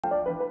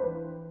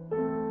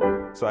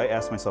So I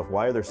asked myself,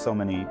 why are there so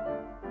many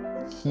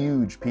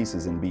huge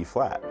pieces in B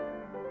flat?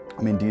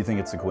 I mean, do you think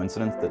it's a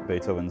coincidence that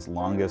Beethoven's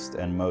longest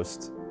and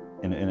most,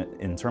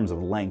 in terms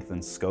of length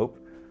and scope,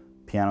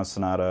 piano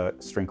sonata,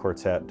 string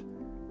quartet,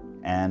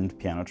 and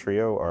piano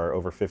trio are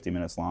over 50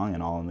 minutes long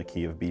and all in the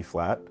key of B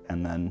flat,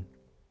 and then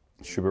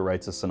Schubert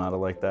writes a sonata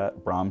like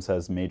that. Brahms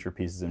has major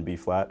pieces in B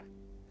flat.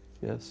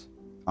 Yes.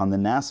 On the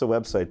NASA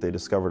website, they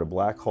discovered a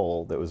black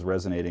hole that was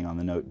resonating on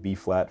the note B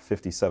flat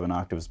 57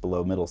 octaves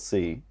below middle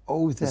C.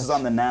 Oh, that's This is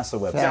on the NASA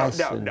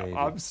website. No,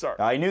 I'm sorry.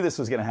 I knew this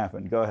was going to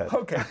happen. Go ahead.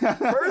 Okay,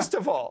 first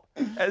of all,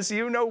 as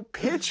you know,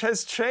 pitch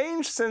has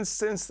changed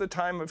since the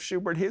time of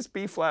Schubert. His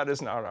B flat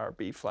is not our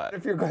B flat.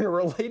 If you're going to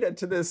relate it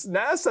to this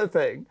NASA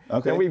thing,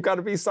 then we've got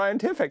to be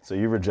scientific. So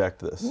you reject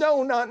this?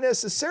 No, not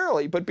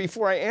necessarily. But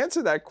before I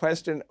answer that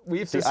question, we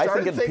have to start I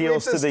think it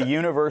appeals to the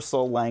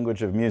universal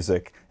language of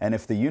music, and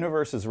if the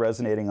universe is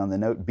resonating on the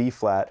note B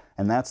flat,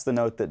 and that's the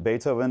note that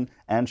Beethoven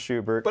and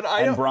Schubert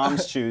and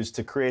Brahms choose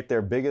to create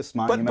their biggest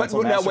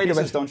monumental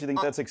masterpieces, don't you think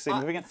that's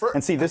significant?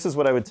 And see, this is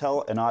what I would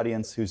tell an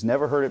audience who's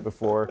never heard it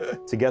before,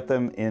 to get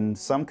them in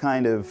some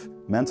kind of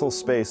mental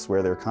space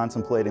where they're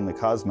contemplating the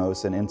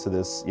cosmos and into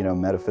this,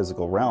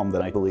 metaphysical realm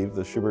that I believe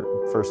the Schubert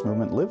first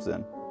movement lives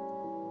in.